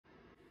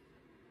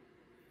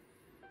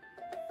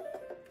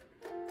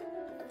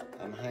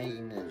I'm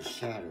hiding in the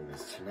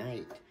shadows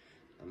tonight.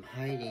 I'm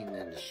hiding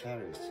in the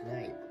shadows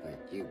tonight, but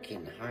you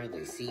can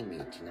hardly see me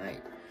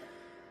tonight.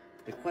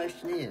 The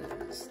question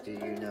is, do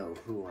you know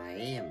who I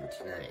am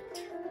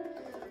tonight?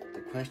 The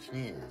question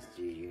is,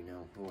 do you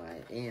know who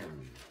I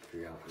am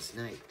throughout this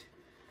night?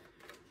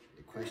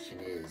 The question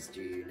is,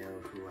 do you know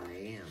who I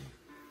am?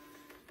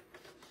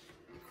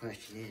 The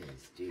question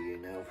is, do you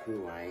know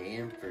who I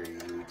am for you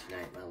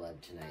tonight, my love,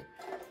 tonight?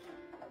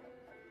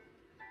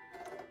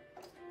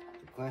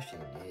 The question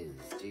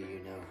is, do you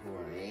know who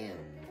I am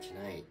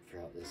tonight,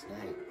 throughout this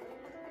night?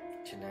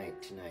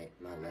 Tonight,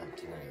 my love,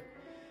 tonight.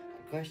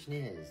 The question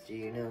is, do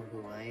you know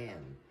who I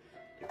am?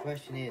 The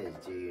question is,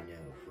 do you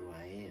know who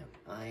I am?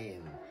 I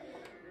am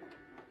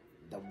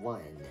the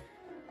one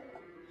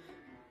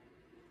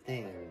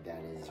thing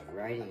that is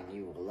writing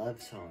you a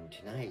love song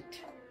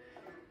tonight.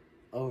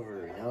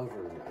 Over and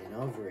over and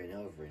over and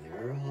over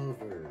and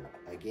over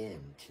again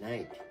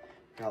tonight,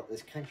 throughout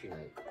this country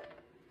night.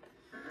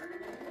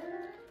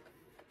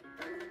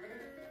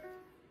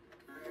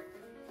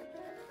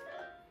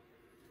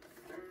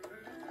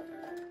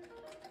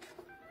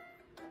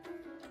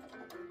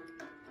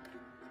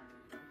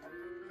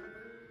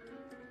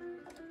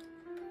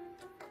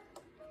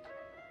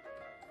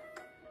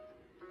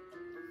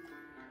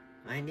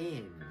 My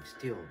name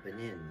still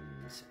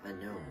begins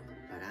unknown,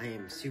 but I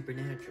am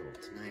supernatural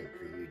tonight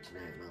for you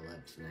tonight, my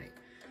love, tonight.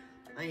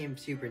 I am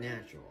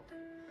supernatural.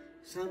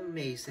 Some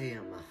may say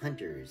I'm a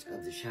hunters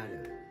of the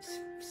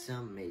shadows.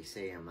 Some may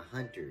say I'm a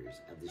hunters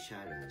of the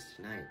shadows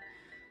tonight.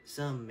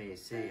 Some may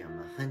say I'm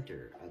a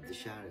hunter of the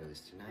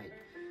shadows tonight.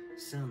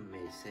 Some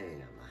may say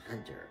I'm a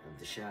hunter of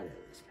the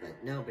shadows,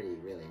 but nobody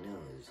really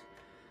knows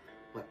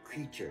what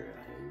creature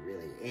I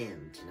really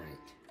am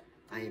tonight.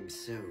 I am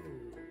so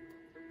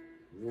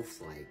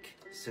wolf-like,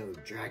 so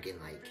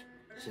dragon-like,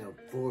 so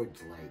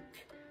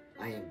forge-like.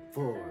 I am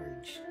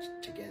forged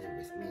together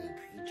with many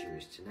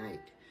creatures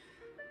tonight.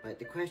 But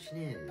the question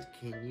is,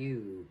 can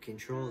you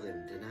control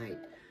them tonight?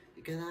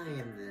 Because I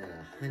am the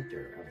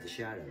hunter of the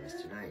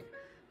shadows tonight.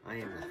 I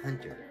am the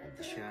hunter of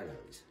the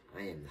shadows.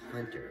 I am the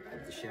hunter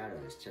of the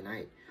shadows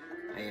tonight.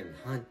 I am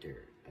the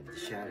hunter of the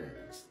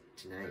shadows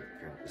tonight,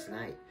 throughout this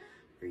night,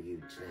 for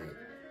you tonight.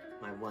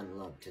 My one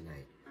love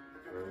tonight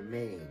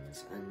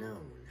remains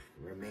unknown,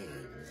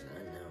 remains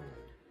unknown,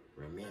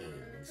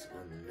 remains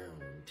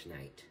unknown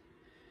tonight.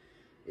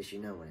 As you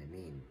know what I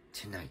mean,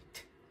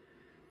 tonight.